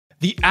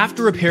The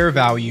after repair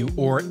value,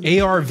 or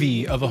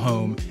ARV, of a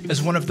home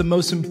is one of the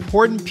most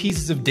important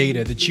pieces of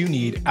data that you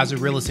need as a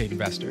real estate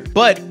investor.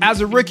 But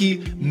as a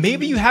rookie,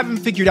 maybe you haven't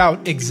figured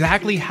out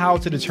exactly how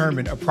to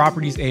determine a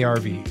property's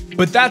ARV.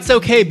 But that's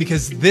okay,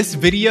 because this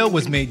video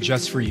was made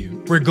just for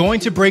you. We're going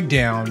to break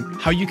down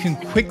how you can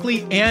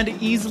quickly and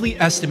easily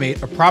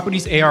estimate a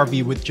property's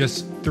ARV with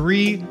just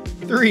three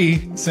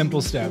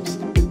simple steps.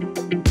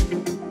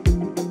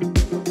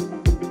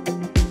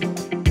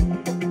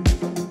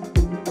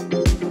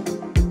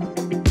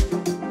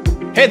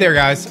 Hey there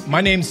guys,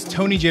 my name's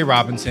Tony J.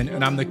 Robinson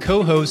and I'm the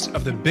co-host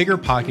of the Bigger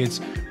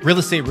Pockets Real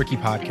Estate Rookie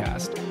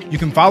Podcast. You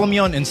can follow me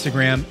on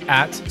Instagram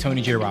at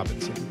Tony J.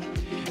 Robinson.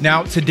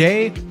 Now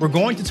today, we're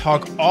going to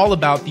talk all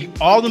about the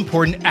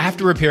all-important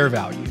after repair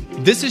value.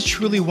 This is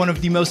truly one of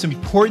the most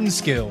important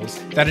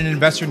skills that an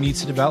investor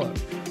needs to develop.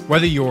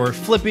 Whether you're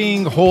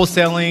flipping,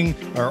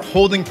 wholesaling, or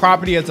holding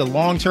property as a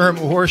long-term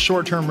or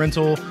short-term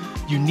rental,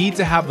 you need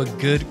to have a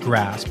good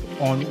grasp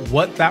on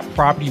what that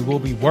property will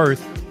be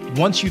worth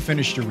once you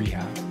finish your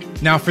rehab.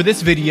 Now for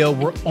this video,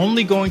 we're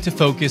only going to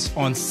focus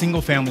on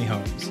single-family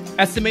homes.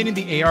 Estimating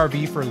the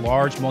ARV for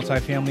large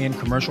multifamily and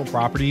commercial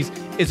properties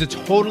is a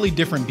totally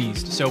different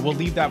beast, so we'll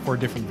leave that for a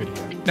different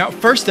video. Now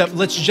first up,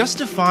 let's just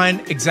define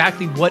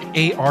exactly what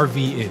ARV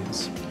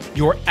is.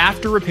 Your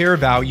after repair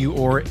value,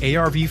 or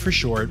ARV for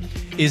short,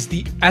 is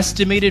the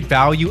estimated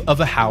value of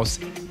a house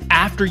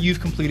after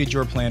you've completed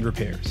your planned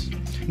repairs.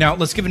 Now,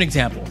 let's give an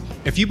example.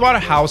 If you bought a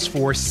house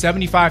for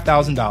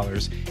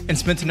 $75,000 and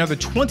spent another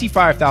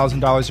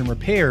 $25,000 in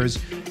repairs,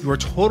 your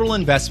total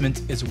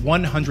investment is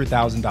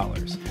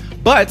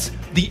 $100,000. But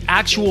the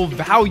actual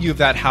value of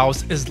that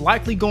house is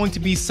likely going to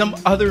be some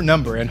other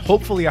number, and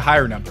hopefully a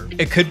higher number.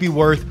 It could be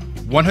worth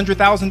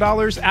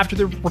 $100,000 after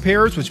the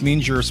repairs, which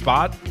means you're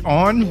spot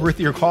on with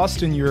your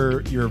cost and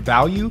your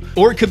value.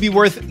 Or it could be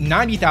worth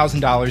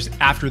 $90,000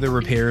 after the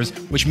repairs,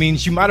 which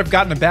means you might have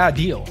gotten a bad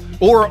deal.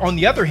 Or on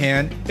the other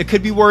hand, it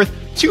could be worth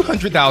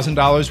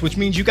 $200,000, which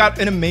means you got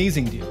an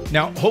amazing deal.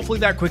 Now, hopefully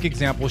that quick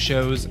example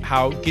shows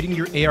how getting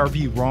your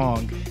ARV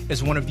wrong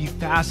is one of the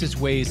fastest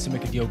ways to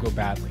make a deal go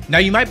badly. Now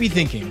you might be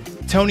thinking,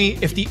 Tony,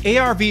 if the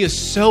ARV is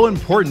so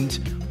important,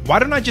 why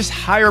don't I just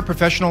hire a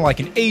professional like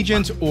an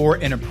agent or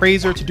an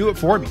appraiser to do it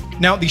for me?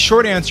 Now, the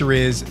short answer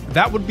is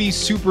that would be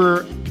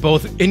super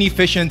both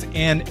inefficient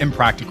and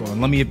impractical.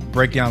 And let me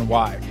break down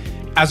why.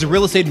 As a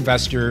real estate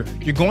investor,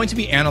 you're going to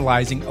be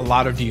analyzing a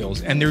lot of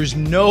deals, and there's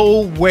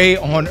no way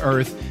on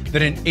earth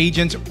that an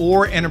agent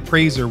or an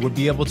appraiser would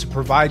be able to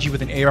provide you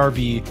with an ARV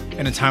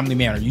in a timely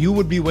manner. You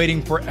would be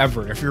waiting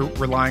forever if you're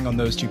relying on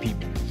those two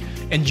people.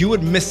 And you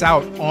would miss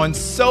out on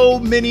so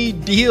many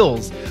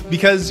deals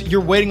because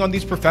you're waiting on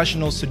these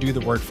professionals to do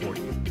the work for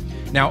you.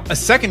 Now, a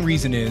second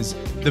reason is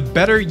the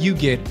better you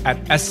get at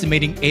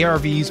estimating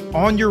ARVs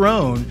on your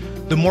own,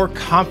 the more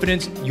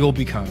confident you'll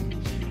become.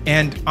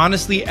 And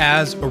honestly,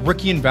 as a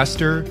rookie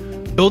investor,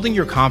 building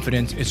your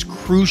confidence is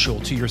crucial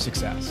to your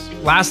success.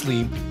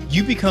 Lastly,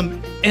 you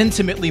become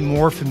intimately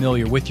more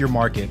familiar with your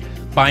market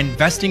by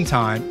investing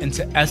time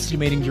into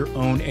estimating your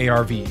own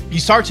ARV. You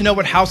start to know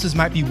what houses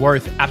might be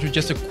worth after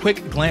just a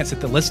quick glance at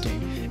the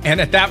listing.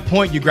 And at that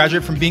point, you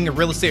graduate from being a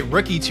real estate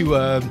rookie to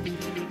I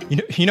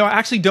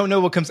actually don't know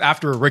what comes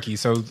after a rookie,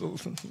 so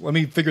let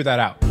me figure that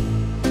out.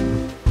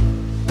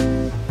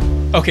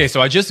 Okay,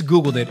 so I just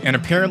Googled it, and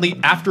apparently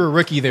after a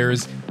rookie,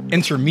 there's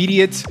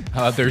intermediate,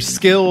 there's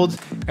skilled,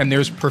 and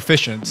there's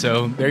proficient.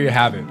 So there you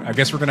have it. I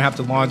guess we're gonna have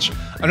to launch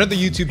another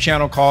YouTube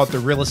channel called The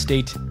Real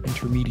Estate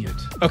Intermediate.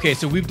 Okay,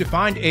 so we've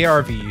defined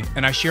ARV,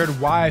 and I shared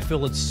why I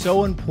feel it's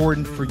so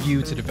important for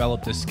you to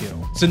develop this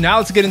skill. So now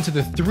let's get into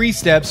the 3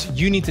 steps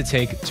you need to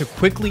take to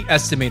quickly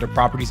estimate a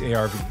property's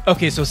ARV.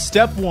 Okay, so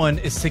step 1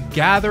 is to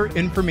gather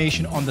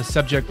information on the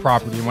subject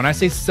property. And when I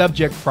say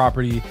subject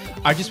property,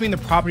 I just mean the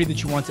property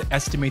that you want to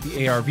estimate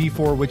the ARV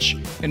for, which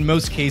in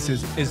most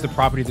cases is the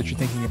property that you're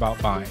thinking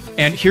about buying.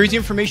 And here's the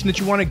information that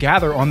you want to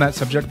gather on that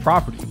subject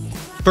property.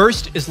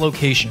 First is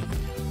location.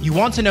 You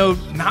want to know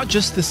not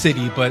just the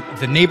city, but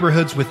the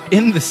neighborhoods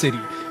within the city.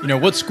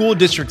 What school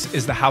districts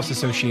is the house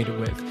associated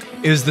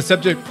with? Is the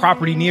subject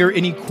property near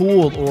any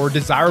cool or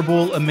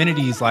desirable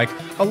amenities like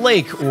a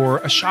lake or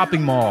a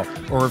shopping mall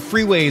or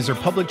freeways or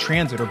public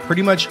transit, or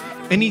pretty much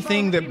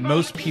anything that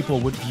most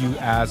people would view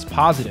as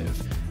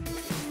positive?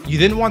 You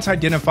then want to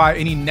identify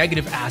any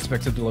negative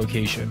aspects of the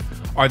location.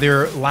 Are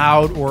there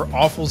loud or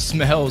awful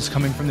smells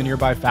coming from the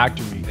nearby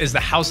factory? Is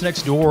the house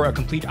next door a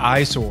complete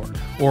eyesore?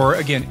 Or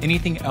again,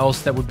 anything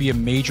else that would be a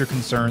major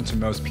concern to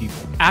most people?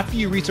 After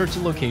you research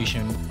the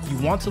location, you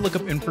want to look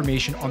up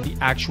information on the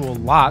actual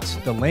lot,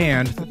 the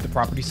land that the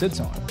property sits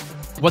on.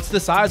 What's the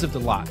size of the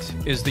lot?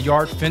 Is the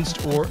yard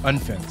fenced or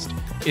unfenced?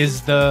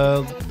 Is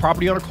the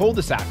property on a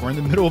cul-de-sac or in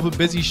the middle of a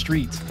busy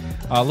street?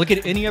 Look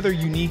at any other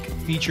unique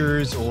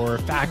features or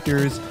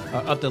factors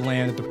of the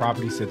land that the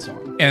property sits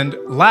on. And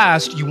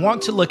last, you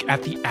want to look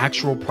at the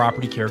actual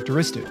property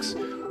characteristics.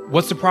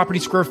 What's the property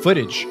square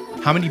footage?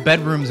 How many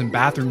bedrooms and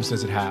bathrooms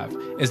does it have?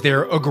 Is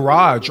there a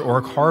garage or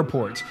a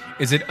carport?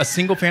 Is it a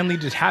single family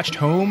detached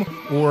home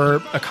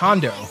or a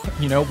condo?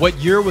 What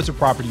year was the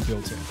property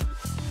built in?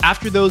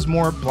 After those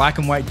more black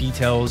and white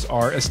details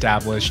are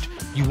established,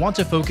 you want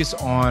to focus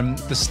on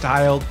the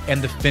style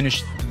and the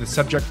finish that the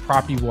subject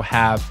property will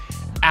have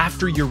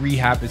after your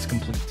rehab is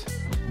complete,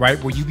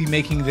 right? Will you be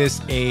making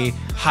this a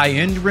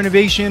high-end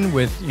renovation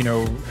with,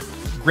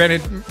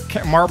 granite,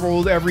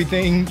 marbled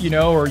everything,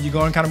 or are you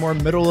going kind of more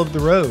middle of the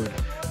road?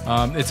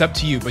 It's up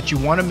to you, but you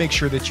want to make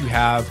sure that you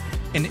have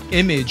an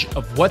image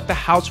of what the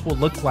house will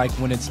look like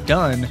when it's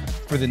done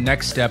for the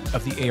next step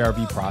of the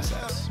ARV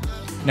process.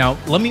 Now,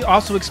 let me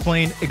also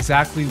explain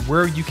exactly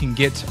where you can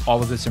get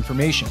all of this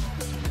information.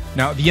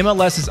 Now, the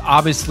MLS is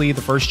obviously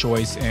the first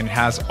choice and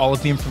has all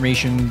of the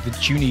information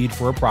that you need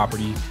for a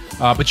property,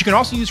 but you can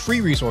also use free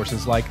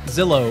resources like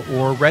Zillow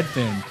or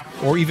Redfin,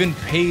 or even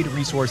paid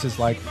resources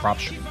like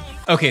PropStream.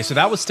 Okay, so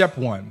that was step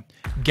one,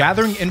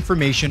 gathering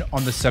information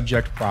on the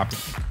subject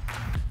property.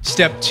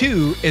 Step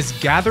two is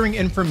gathering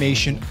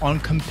information on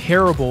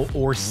comparable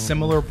or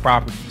similar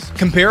properties.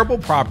 Comparable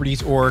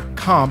properties, or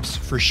comps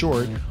for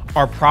short,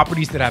 are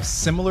properties that have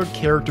similar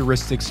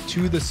characteristics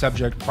to the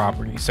subject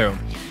property. So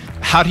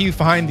how do you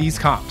find these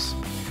comps?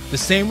 The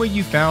same way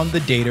you found the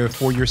data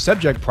for your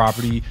subject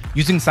property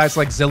using sites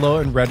like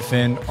Zillow and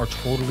Redfin are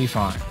totally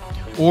fine.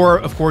 Or,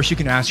 of course, you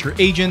can ask your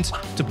agent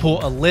to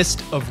pull a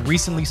list of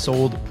recently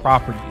sold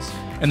properties.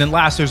 And then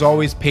last, there's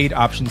always paid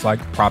options like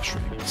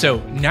PropStream. So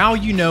now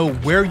you know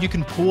where you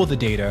can pull the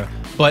data,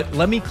 but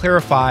let me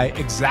clarify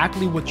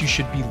exactly what you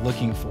should be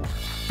looking for.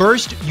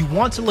 First, you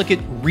want to look at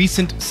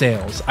recent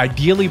sales,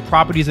 ideally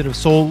properties that have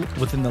sold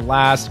within the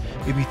last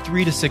maybe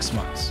 3 to 6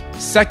 months.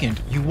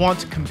 Second, you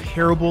want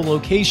comparable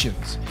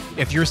locations.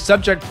 If your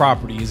subject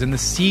property is in the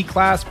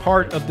C-class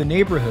part of the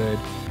neighborhood,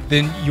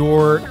 then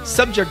your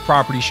subject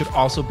property should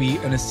also be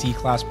in a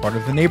C-class part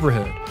of the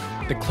neighborhood.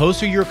 The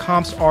closer your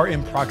comps are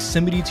in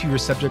proximity to your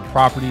subject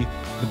property,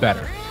 the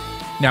better.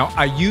 Now,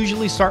 I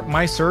usually start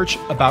my search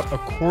about a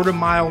quarter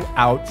mile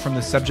out from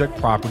the subject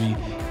property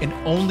and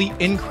only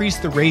increase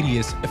the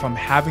radius if I'm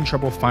having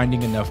trouble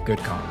finding enough good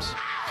comps.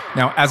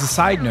 Now, as a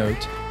side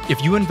note,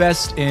 if you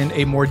invest in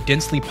a more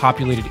densely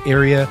populated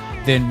area,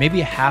 then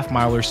maybe a half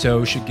mile or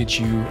so should get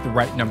you the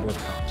right number of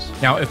comps.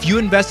 Now, if you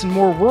invest in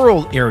more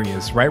rural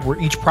areas, right, where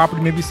each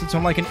property maybe sits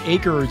on like an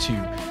acre or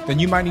two, then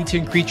you might need to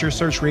increase your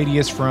search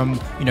radius from,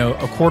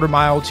 a quarter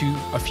mile to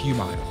a few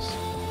miles.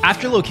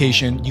 After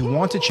location, you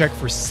want to check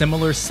for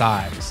similar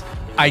size.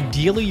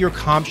 Ideally, your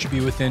comp should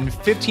be within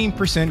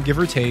 15%, give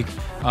or take,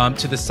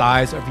 to the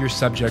size of your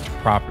subject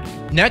property.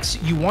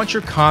 Next, you want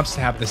your comps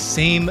to have the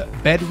same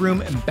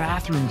bedroom and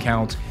bathroom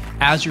count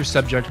as your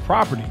subject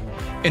property.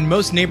 In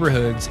most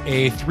neighborhoods,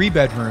 a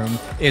 3-bedroom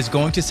is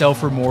going to sell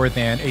for more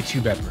than a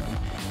 2-bedroom,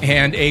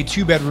 and a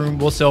 2-bedroom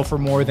will sell for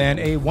more than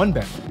a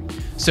 1-bedroom.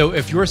 So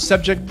if your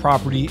subject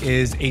property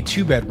is a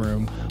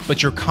 2-bedroom,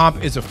 but your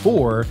comp is a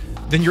 4,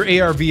 then your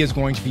ARV is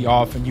going to be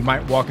off and you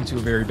might walk into a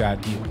very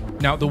bad deal.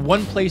 Now, the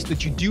one place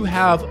that you do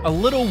have a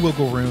little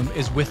wiggle room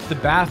is with the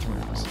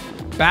bathrooms.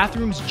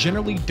 Bathrooms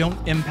generally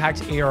don't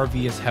impact ARV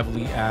as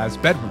heavily as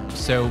bedrooms.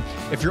 So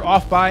if you're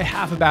off by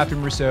half a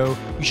bathroom or so,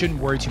 you shouldn't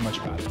worry too much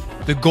about it.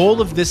 The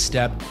goal of this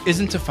step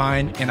isn't to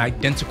find an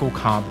identical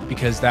comp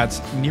because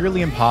that's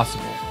nearly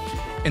impossible.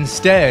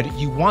 Instead,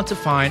 you want to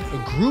find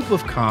a group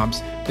of comps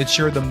that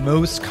share the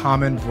most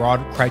common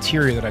broad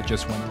criteria that I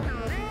just went through.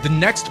 The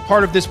next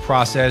part of this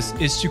process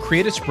is to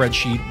create a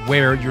spreadsheet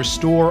where you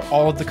store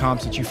all of the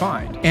comps that you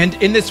find.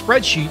 And in this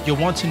spreadsheet, you'll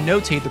want to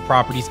notate the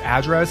property's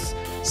address,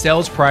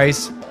 sales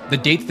price, the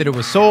date that it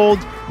was sold,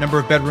 number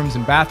of bedrooms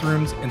and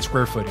bathrooms, and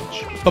square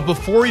footage. But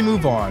before we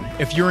move on,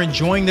 if you're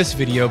enjoying this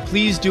video,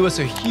 please do us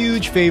a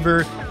huge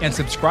favor and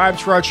subscribe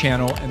to our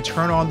channel and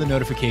turn on the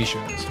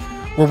notifications.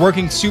 We're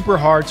working super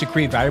hard to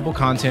create valuable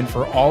content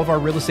for all of our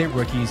real estate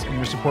rookies, and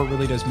your support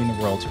really does mean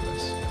the world to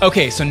us.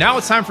 Okay, so now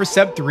it's time for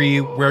step 3,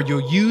 where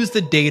you'll use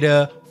the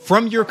data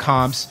from your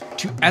comps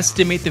to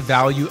estimate the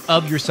value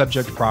of your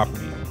subject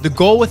property. The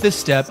goal with this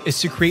step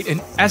is to create an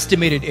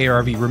estimated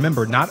ARV,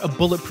 remember, not a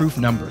bulletproof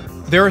number.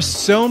 There are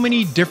so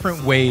many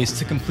different ways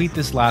to complete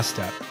this last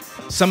step.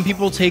 Some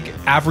people take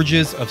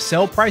averages of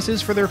sale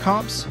prices for their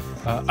comps.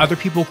 Other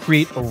people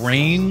create a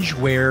range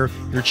where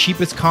your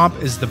cheapest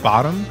comp is the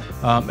bottom,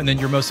 and then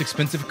your most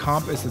expensive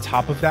comp is the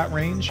top of that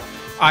range.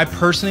 I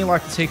personally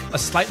like to take a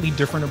slightly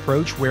different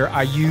approach where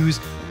I use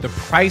the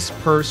price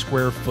per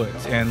square foot,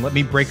 and let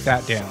me break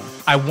that down.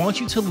 I want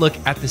you to look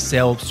at the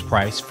sales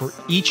price for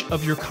each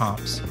of your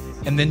comps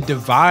and then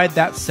divide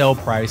that sale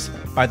price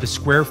by the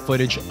square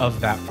footage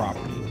of that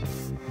property.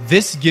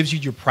 This gives you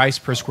your price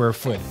per square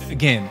foot.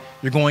 Again,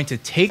 you're going to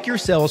take your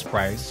sales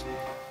price,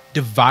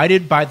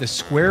 divided by the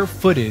square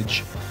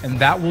footage, and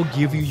that will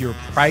give you your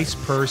price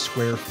per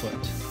square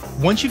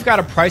foot. Once you've got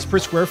a price per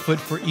square foot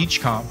for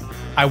each comp,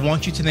 I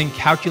want you to then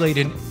calculate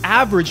an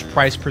average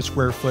price per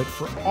square foot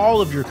for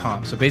all of your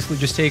comps. So basically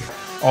just take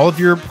all of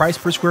your price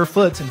per square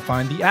foot and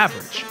find the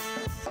average.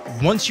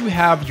 Once you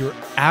have your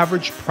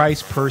average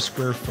price per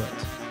square foot,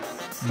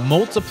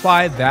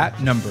 multiply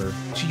that number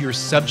to your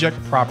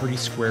subject property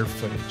square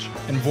footage.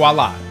 And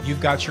voila,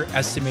 you've got your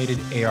estimated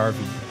ARV.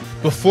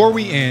 Before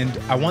we end,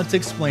 I want to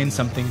explain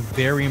something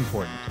very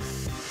important.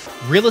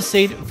 Real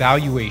estate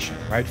valuation,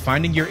 right?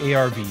 Finding your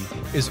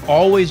ARV is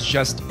always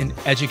just an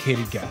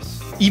educated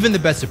guess. Even the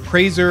best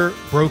appraiser,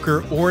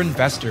 broker, or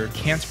investor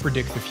can't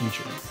predict the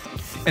future.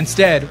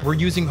 Instead, we're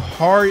using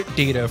hard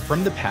data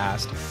from the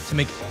past to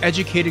make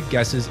educated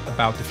guesses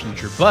about the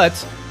future.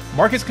 But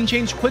markets can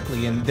change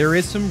quickly, and there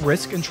is some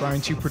risk in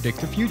trying to predict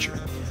the future.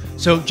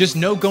 So just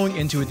know going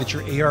into it that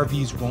your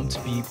ARVs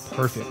won't be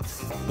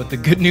perfect. But the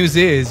good news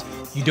is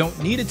you don't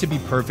need it to be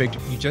perfect.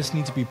 You just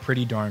need to be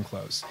pretty darn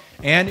close.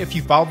 And if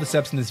you follow the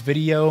steps in this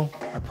video,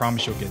 I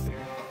promise you'll get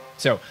there.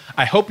 So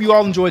I hope you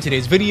all enjoyed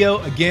today's video.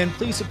 Again,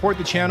 please support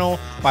the channel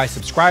by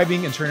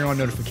subscribing and turning on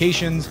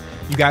notifications.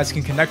 You guys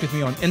can connect with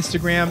me on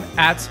Instagram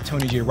at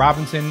Tony J.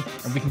 Robinson,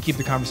 and we can keep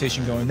the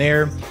conversation going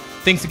there.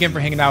 Thanks again for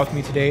hanging out with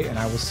me today, and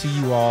I will see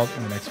you all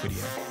in the next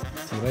video.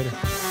 See you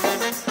later.